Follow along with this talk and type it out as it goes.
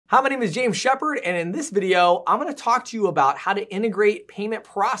Hi, my name is James Shepard, and in this video, I'm going to talk to you about how to integrate payment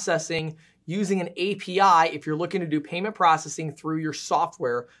processing using an API if you're looking to do payment processing through your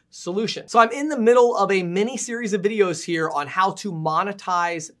software solution. So I'm in the middle of a mini series of videos here on how to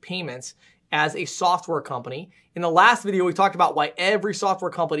monetize payments as a software company. In the last video, we talked about why every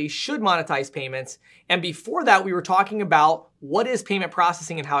software company should monetize payments. And before that, we were talking about what is payment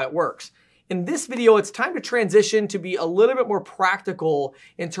processing and how it works. In this video, it's time to transition to be a little bit more practical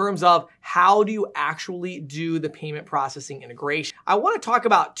in terms of how do you actually do the payment processing integration. I want to talk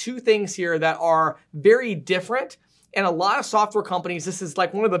about two things here that are very different. And a lot of software companies, this is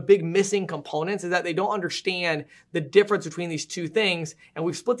like one of the big missing components, is that they don't understand the difference between these two things. And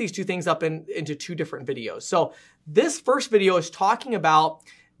we've split these two things up into two different videos. So this first video is talking about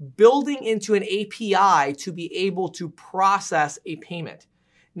building into an API to be able to process a payment.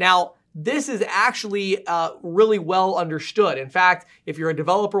 Now, this is actually really well understood. In fact, if you're a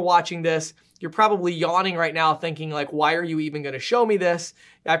developer watching this, you're probably yawning right now thinking like, why are you even going to show me this?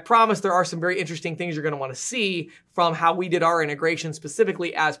 I promise there are some very interesting things you're going to want to see from how we did our integration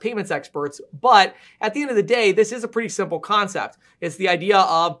specifically as payments experts. But at the end of the day, this is a pretty simple concept. It's the idea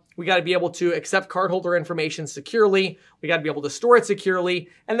of we got to be able to accept cardholder information securely. We got to be able to store it securely.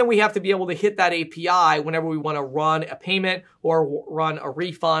 And then we have to be able to hit that API whenever we want to run a payment or run a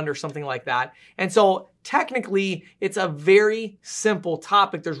refund or something like that. And so technically, it's a very simple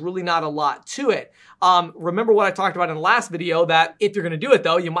topic. There's really not a lot to it. Remember what I talked about in the last video, that if you're going to do it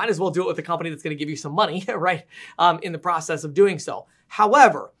though, you might as well do it with a company that's going to give you some money, right? In the process of doing so.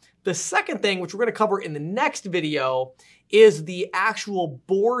 However, the second thing, which we're going to cover in the next video, is the actual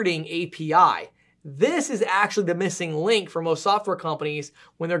boarding API. This is actually the missing link for most software companies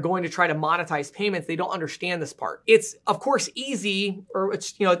when they're going to try to monetize payments. They don't understand this part. It's of course easy, or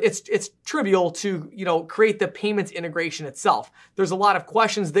it's trivial to create the payments integration itself. There's a lot of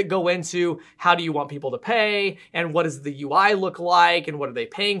questions that go into how do you want people to pay, and what does the UI look like, and what are they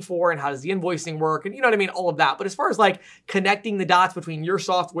paying for, and how does the invoicing work, and you know what I mean, all of that. But as far as like connecting the dots between your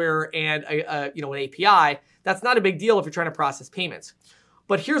software and an API, that's not a big deal if you're trying to process payments.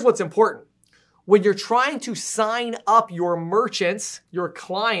 But here's what's important. When you're trying to sign up your merchants, your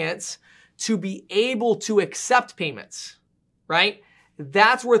clients, to be able to accept payments, right?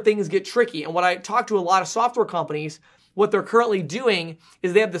 That's where things get tricky. And when I talk to a lot of software companies, what they're currently doing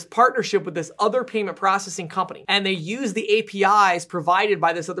is they have this partnership with this other payment processing company. And they use the APIs provided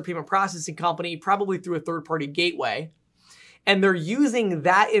by this other payment processing company, probably through a third-party gateway. And they're using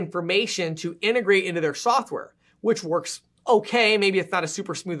that information to integrate into their software, which works okay. Maybe it's not a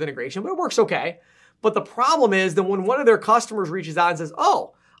super smooth integration, but it works okay. But the problem is that when one of their customers reaches out and says,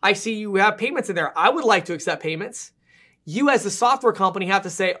 oh, I see you have payments in there, I would like to accept payments. You as the software company have to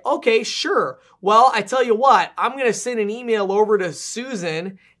say, okay, sure. Well, I tell you what, I'm going to send an email over to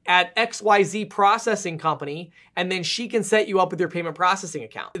Susan at XYZ processing company, and then she can set you up with your payment processing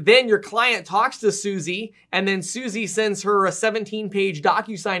account. Then your client talks to Susie, and then Susie sends her a 17-page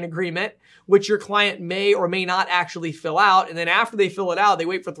DocuSign agreement, which your client may or may not actually fill out. And then after they fill it out, they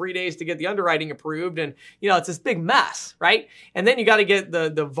wait for 3 days to get the underwriting approved. And it's this big mess, right? And then you got to get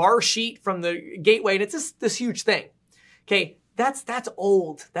the VAR sheet from the gateway, and it's this huge thing. Okay. That's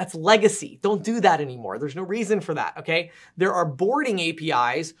old. That's legacy. Don't do that anymore. There's no reason for that, okay? There are boarding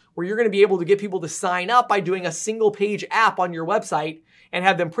APIs where you're going to be able to get people to sign up by doing a single page app on your website and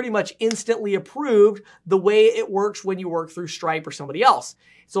have them pretty much instantly approved the way it works when you work through Stripe or somebody else.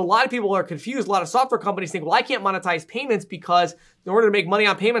 So a lot of people are confused. A lot of software companies think, well, I can't monetize payments because in order to make money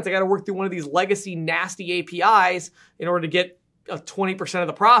on payments, I got to work through one of these legacy nasty APIs in order to get 20% of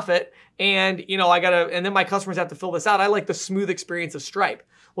the profit. And, and then my customers have to fill this out. I like the smooth experience of Stripe.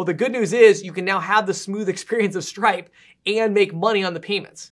 Well, the good news is you can now have the smooth experience of Stripe and make money on the payments.